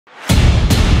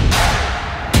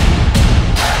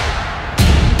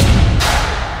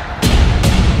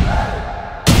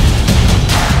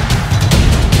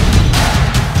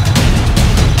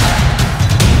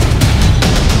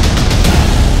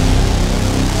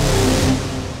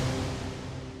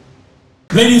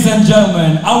Ladies and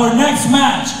gentlemen, our next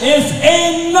match is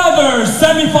another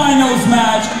semi-finals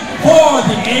match for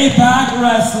the APAC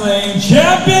Wrestling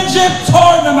Championship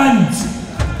Tournament.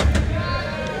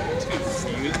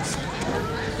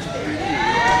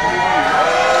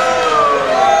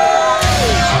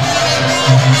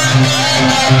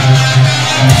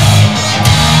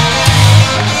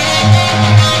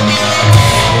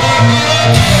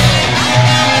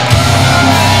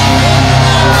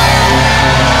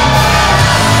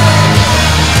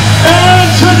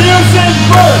 Introducing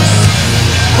first,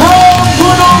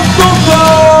 from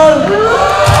Gotham,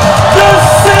 the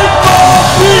Sigma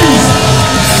Beast,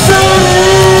 Serigala!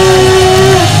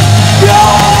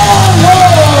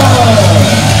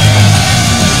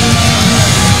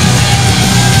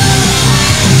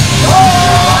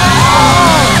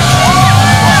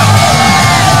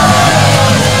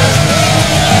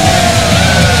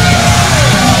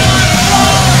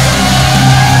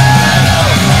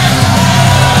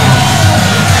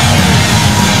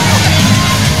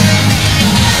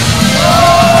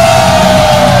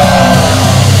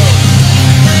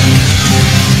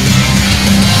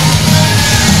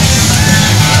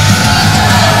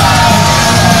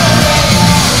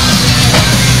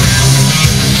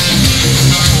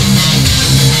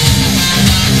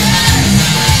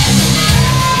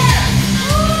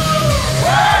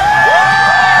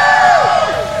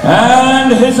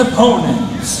 And his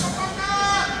opponents.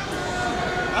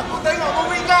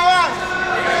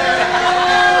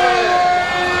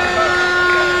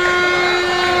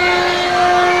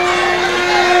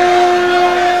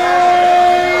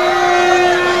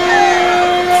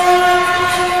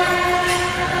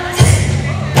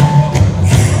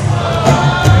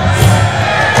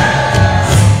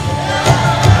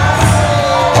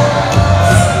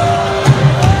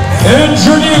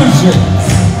 Introducing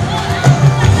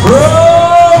from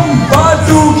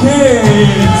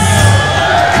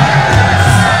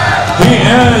he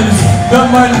is the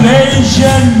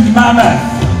Malaysian Mammoth,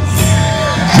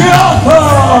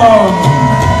 Gotham!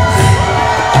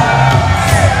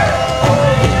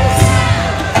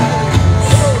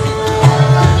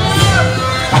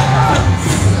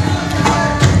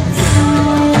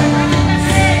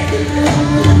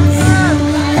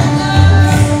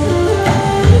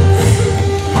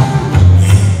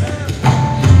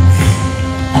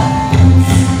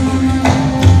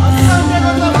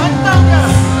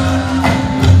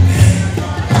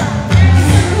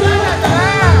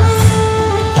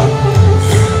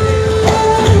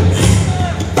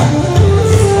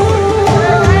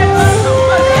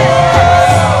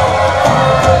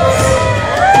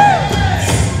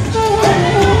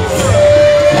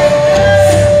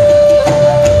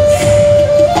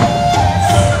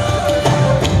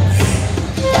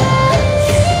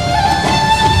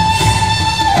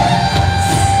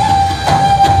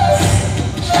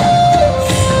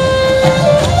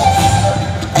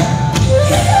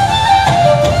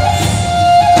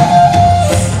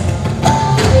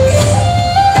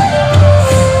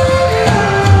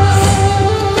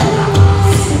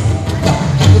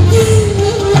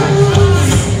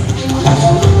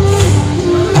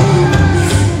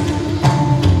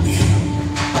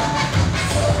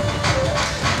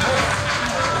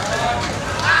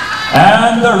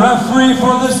 And the referee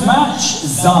for this match,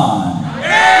 Zan.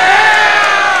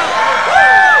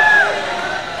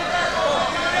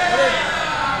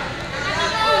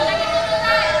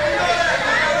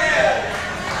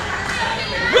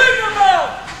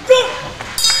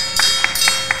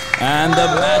 And the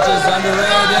match is underway,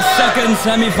 the second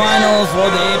semi-finals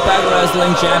for the APAC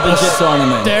Wrestling Championship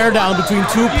Tournament. Stare down between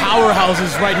two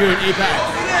powerhouses right here in APAC.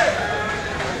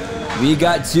 We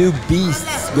got two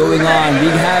beasts going on.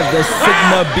 We have the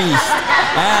Sigma Beast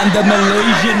and the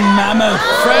Malaysian Mammoth.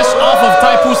 Fresh off of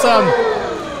Thaipusam.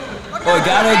 Oh,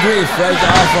 gotta agree, fresh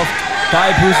off of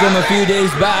Thaipusam a few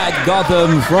days back.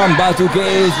 Gotham from Batuke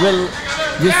is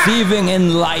receiving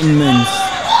enlightenment.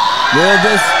 Will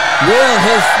this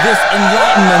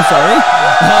enlightenment, sorry.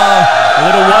 A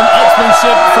little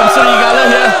one-upsmanship from Serigala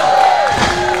here.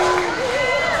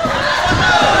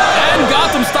 And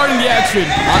Gotham starting the action.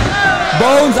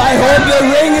 Bones, I hope the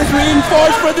ring is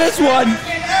reinforced for this one.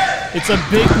 It's a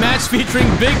big match featuring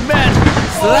big men.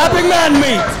 Slapping man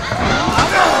meat.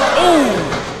 Ooh.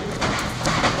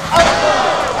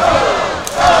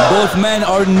 Both men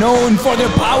are known for their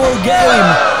power game.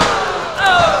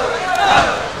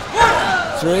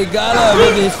 Serigala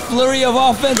with his flurry of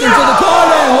offense into the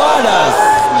corner. What a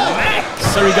smack.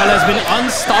 Serigala has been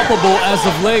unstoppable as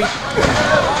of late.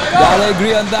 Gotta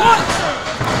agree on that.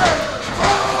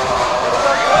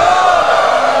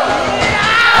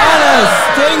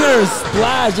 Stinger reverse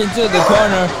splash into the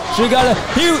corner. Serigala,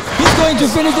 he's going to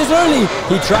finish this early.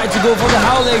 He tried to go for the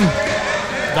howling.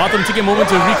 Gotham took a moment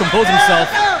to recompose himself.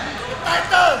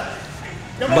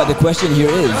 But the question here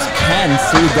is, can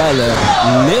Serigala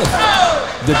lift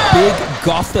the big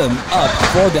Gotham up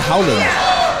for the howling?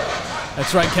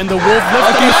 That's right, can the Wolf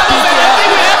lift him up? speak I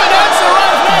think we have an answer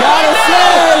right now. Gotta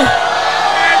say,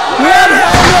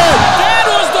 one-handed. That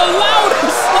was the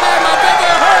loudest slam I've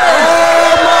ever heard.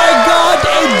 Oh my God,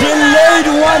 a delayed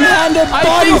one-handed I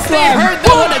body think they slam. heard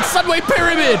that one at Sunway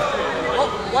Pyramid.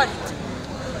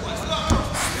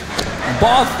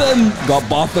 Gotham's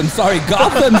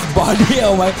body.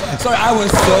 Oh my, sorry, I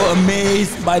was so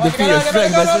amazed by the feat of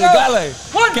strength by Serigala.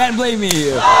 Can't blame me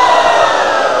here.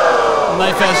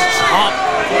 Knife has chop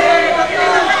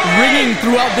ringing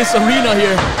throughout this arena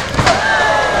here.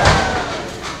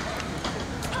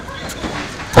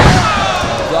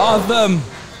 Gotham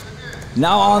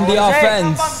now on the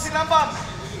offense.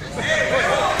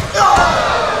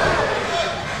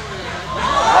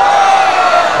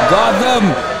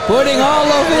 Gotham putting all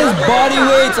of his body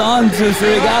weight onto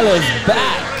Serigala's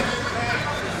back.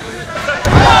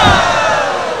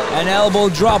 An elbow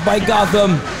drop by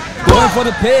Gotham. Going for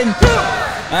the pin.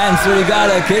 And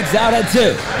Serigala kicks out at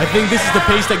 2. I think this is the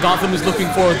pace that Gotham is looking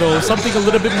for, though. Something a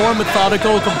little bit more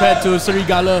methodical compared to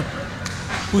Serigala,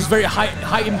 who's very high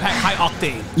impact, high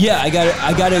octane. Yeah, I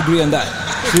gotta agree on that.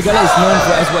 Serigala is known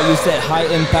for, as what you said, high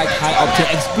impact, high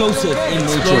octane, explosive in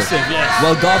nature. Explosive, yes.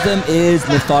 Well, Gotham is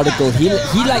methodical. He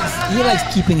likes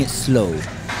keeping it slow.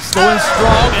 Slow and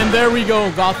strong, and there we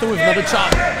go. Gotham with another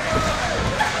chop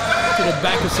to the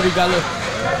back of Serigala.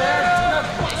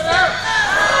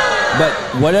 But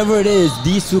whatever it is,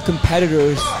 these two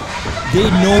competitors, they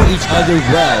know each other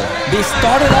well. They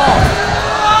started off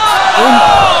in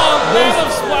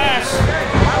Mammoth splash!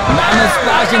 Mammoth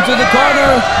splash into the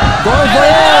corner. Going for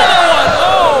it.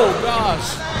 Oh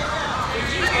gosh!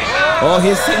 Oh,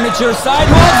 his signature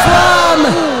sidewalk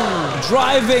slam,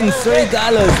 driving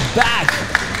Serigala's back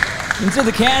into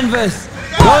the canvas.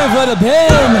 Going for the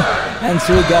pin, and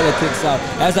Serigala kicks out.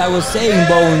 As I was saying,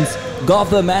 Bones,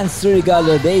 Gotham and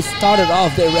Serigala, they started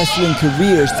off their wrestling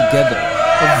careers together.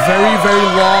 A very, very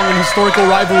long and historical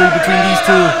rivalry between these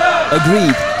two.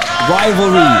 Agreed.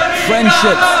 Rivalry,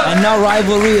 friendships, and now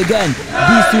rivalry again.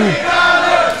 These two,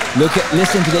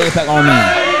 listen to the APAC Army.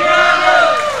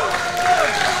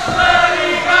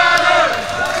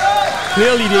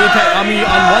 Clearly the APAC Army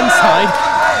on one side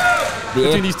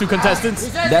between these two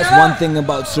contestants. That's one thing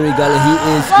about Serigala. He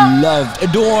is loved,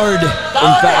 adored,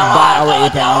 in fact, by our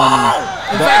APAC Army.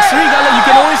 In fact, Serigala, you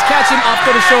can always catch him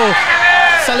after the show,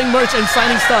 selling merch and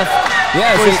signing stuff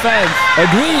for his fans.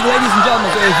 Agreed, ladies and gentlemen.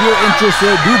 So if you're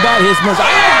interested, do buy his merch.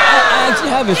 I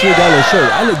actually have a Serigala shirt.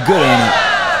 I look good on it.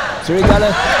 Serigala.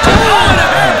 Oh, and a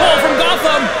bear pull from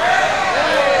Gotham.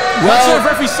 Not sure if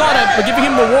referee saw that, but giving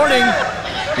him the warning.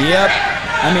 Yep.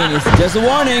 I mean, it's just a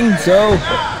warning, so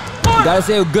gotta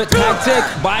say a good tactic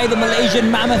by the Malaysian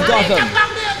Mammoth Gotham.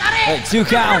 2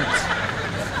 count.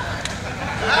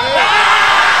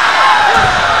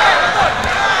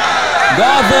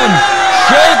 Gotham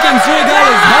shaking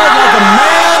Serigala's head like a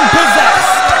man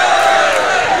possessed.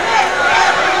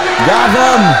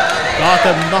 Gotham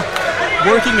not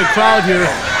working the crowd here,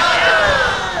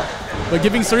 but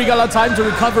giving Serigala time to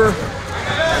recover.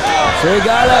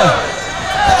 Serigala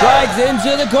strikes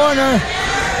into the corner.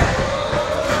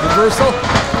 Reversal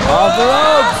off the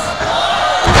ropes.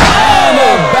 And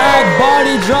a back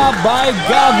body drop by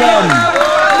Gotham.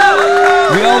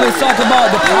 We always talk about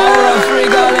the power of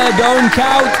Serigala. Don't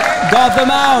count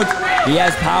Gotham out. He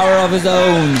has power of his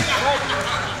own.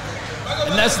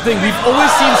 And that's the thing. We've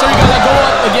always seen Serigala go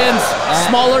up against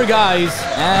smaller guys.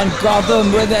 And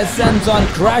Gotham with that senton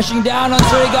crashing down on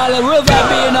Serigala. Will that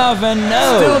be enough? And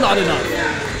no. Still not enough.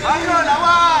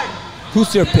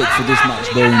 Who's your pick for this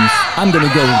match, Bones? I'm gonna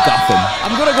go with Gotham.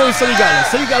 I'm gonna go with Serigala.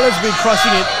 Serigala's been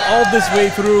crushing it all this way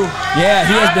through. Yeah,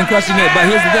 he has been crushing it, but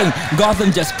here's the thing.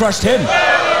 Gotham just crushed him.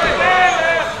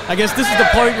 I guess this is the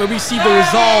point where we see the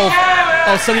resolve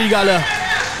of Serigala.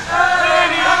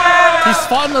 He's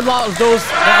fought a lot of those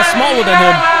that are smaller than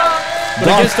him,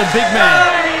 but against a big man,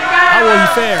 how will he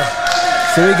fare?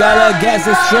 Serigala gets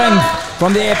his strength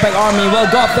from the APAC Army. Well,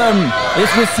 Gotham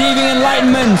is receiving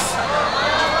enlightenments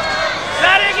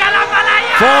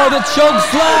for the choke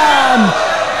slam.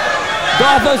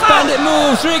 Gotham's bandit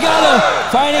move. Serigala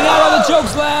finding out on the choke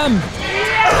slam.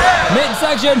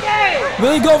 Midsection.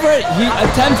 Will he go for it? He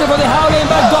attempted for the howling,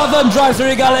 but Gotham drives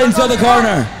Serigala into the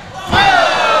corner.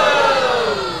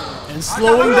 And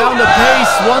slowing down the pace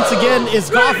once again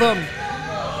is Gotham.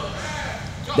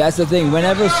 That's the thing.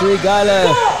 Whenever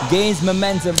Serigala gains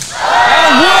momentum.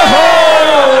 And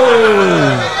whoa!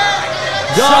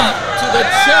 Shot to the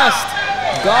chest.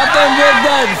 Gotham with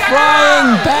that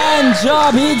frying pan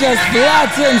job. He just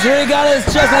flattens Serigala's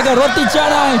chest like a roti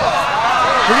canai.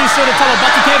 Pretty sure to tell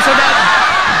about the game so that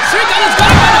Serigala's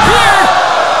got him out here.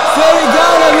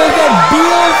 Serigala with that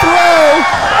Beal throw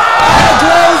and a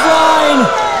clothesline.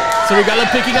 Serigala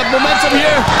picking up momentum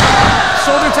here.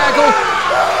 Shoulder tackle.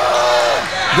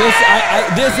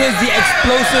 This is the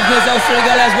explosiveness of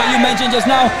Serigala, as what you mentioned just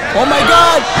now. Oh my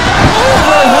God!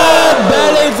 Overhead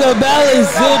belly to belly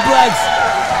suplex.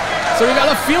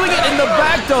 Serigala feeling it in the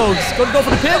back though. He's going to go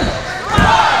for the pin.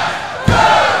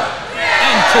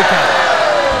 And kick out.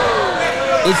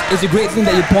 It's a great thing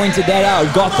that you pointed that out.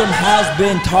 Gotham has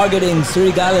been targeting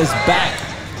Serigala's back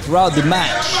throughout the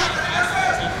match.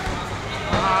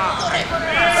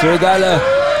 Serigala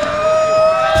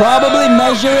probably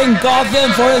measuring Gotham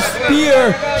for a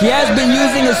spear. He has been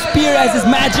using a spear as his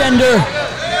match ender.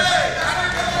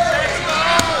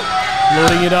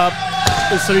 Loading it up.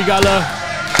 Serigala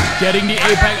getting the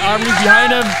APAC army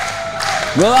behind him.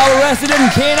 Will our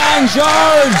resident canine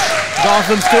charge?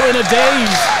 Gotham still in a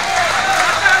daze.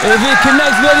 If he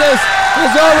connects with us,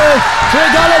 it's over.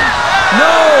 Serigala,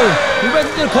 no! He went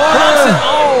to the corner.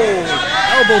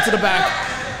 Oh! Elbow to the back.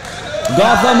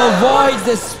 Gotham avoids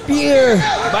the spear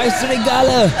by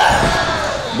Serigala.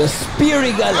 The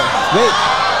Spearigala. Wait,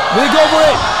 will he go for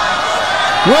it?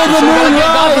 Will the moon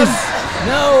rise?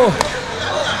 No.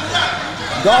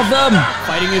 Gotham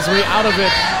fighting his way out of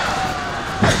it.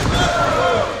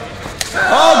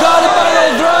 Oh, got it by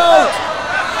the throat.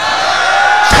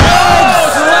 Choke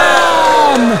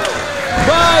slam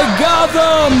by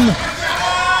Gotham.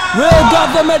 Will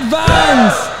Gotham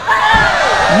advance?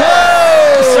 No.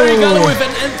 Serigala with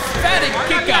an emphatic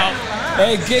kick out.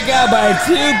 A kick out by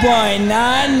 2.999.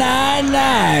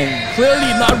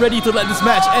 Clearly not ready to let this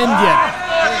match end yet.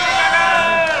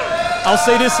 I'll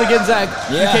say this again, Zach.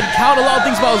 Yeah. You can count a lot of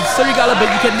things about Serigala, but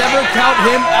you can never count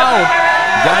him out.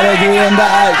 Gotta agree on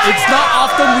that. It's not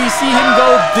often we see him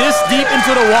go this deep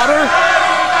into the water,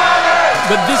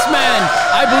 but this man,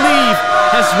 I believe,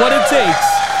 has what it takes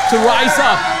to rise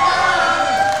up.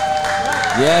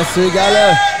 Yes,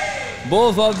 Serigala.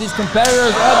 Both of these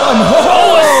competitors up on a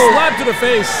slap to the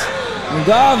face.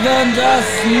 Gotham just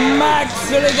smacked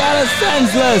Serigala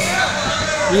senseless.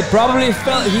 He's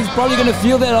probably gonna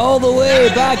feel that all the way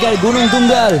back at Gunung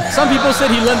Tunggal. Some people said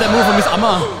he learned that move from his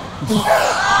ama.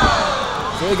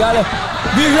 Serigala,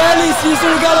 we rarely see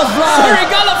Serigala fly.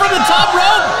 Serigala from the top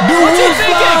rope. What's he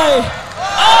thinking?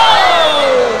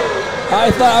 Oh! I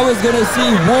thought I was gonna see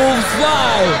wolves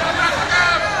fly.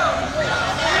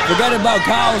 Forget about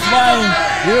cows flying.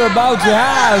 We're about to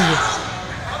have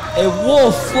a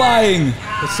wolf flying.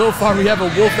 But so far we have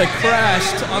a wolf that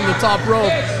crashed on the top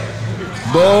rope.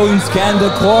 Bones, can the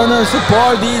corner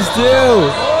support these two?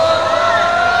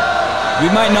 We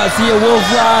might not see a wolf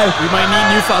fly. We might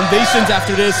need new foundations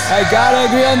after this. I gotta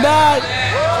agree on that.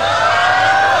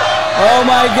 Oh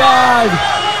my God.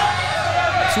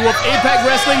 Two of APAC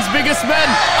Wrestling's biggest men.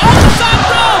 On the top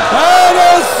rope! And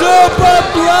a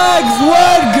superplex.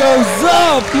 What goes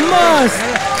up must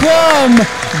come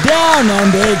down.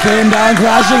 And they came down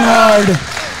crashing hard.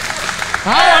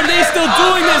 How are they still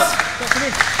doing this?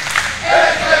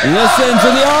 Listen to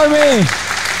the army.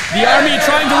 The army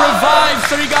trying to revive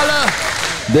Serigala.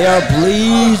 They are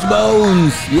pleased,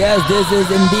 Bones. Yes, this is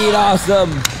indeed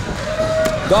awesome.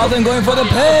 Gotham going for the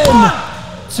pin.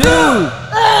 2.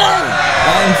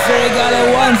 And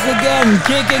Serigala once again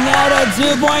kicking out at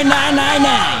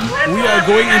 2.999. We are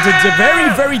going into very,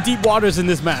 very deep waters in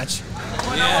this match.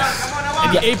 Yes.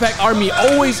 And the APAC army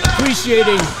always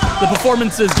appreciating the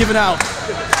performances given out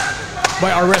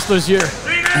by our wrestlers here.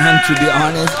 And to be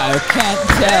honest, I can't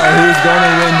tell who's going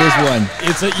to win this one.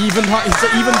 It's an even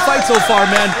fight so far,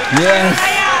 man. Yes.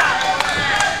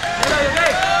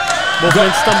 Both men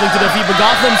stumbling to their feet, but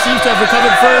Gotham seems to have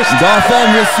recovered first.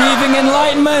 Gotham receiving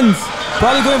enlightenment.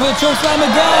 Probably going for the choke slam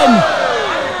again.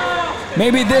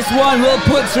 Maybe this one will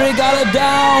put Serigala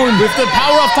down. With the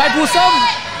power of Taipusam.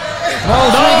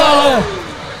 Oh, Serigala.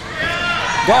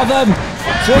 Gotham.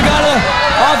 Serigala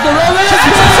off the rope.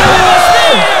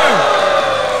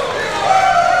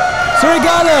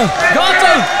 Serigala!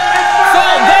 Gotham!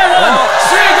 Fell there one!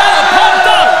 Serigala pumped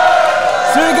up!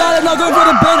 Serigala not going for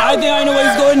the pin. I think I know what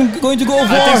he's going to go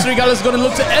for. I think Serigala's going to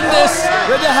look to end this.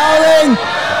 With the howling!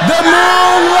 The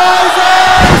moon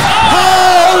rises!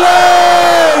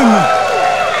 Howling!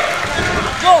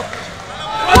 Go!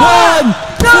 1,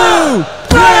 2,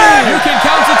 3! You can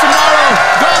count it tomorrow.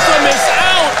 Gotham is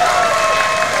out!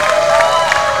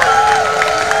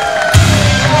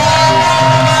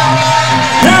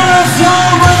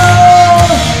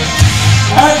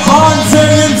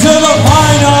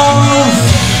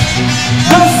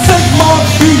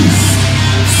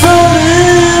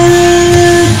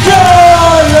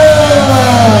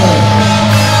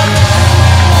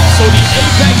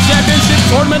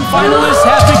 tournament finalists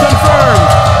have been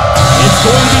confirmed. It's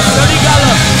going to be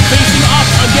Serigala facing off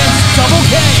against Double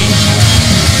K.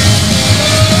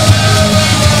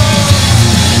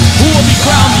 Who will be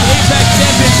crowned the APAC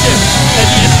Championship at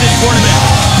the end of this tournament?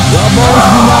 The most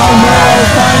renowned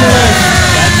finalists.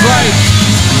 That's right.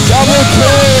 Double K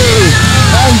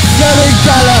and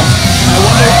Serigala. I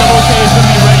wonder if Double K is going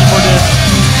to be ready for this.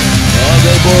 Oh,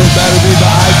 they both better be,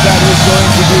 but I bet it's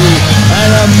going to be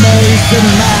an amazing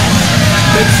match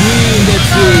between the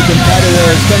two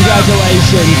competitors.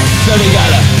 Congratulations,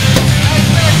 Serigala.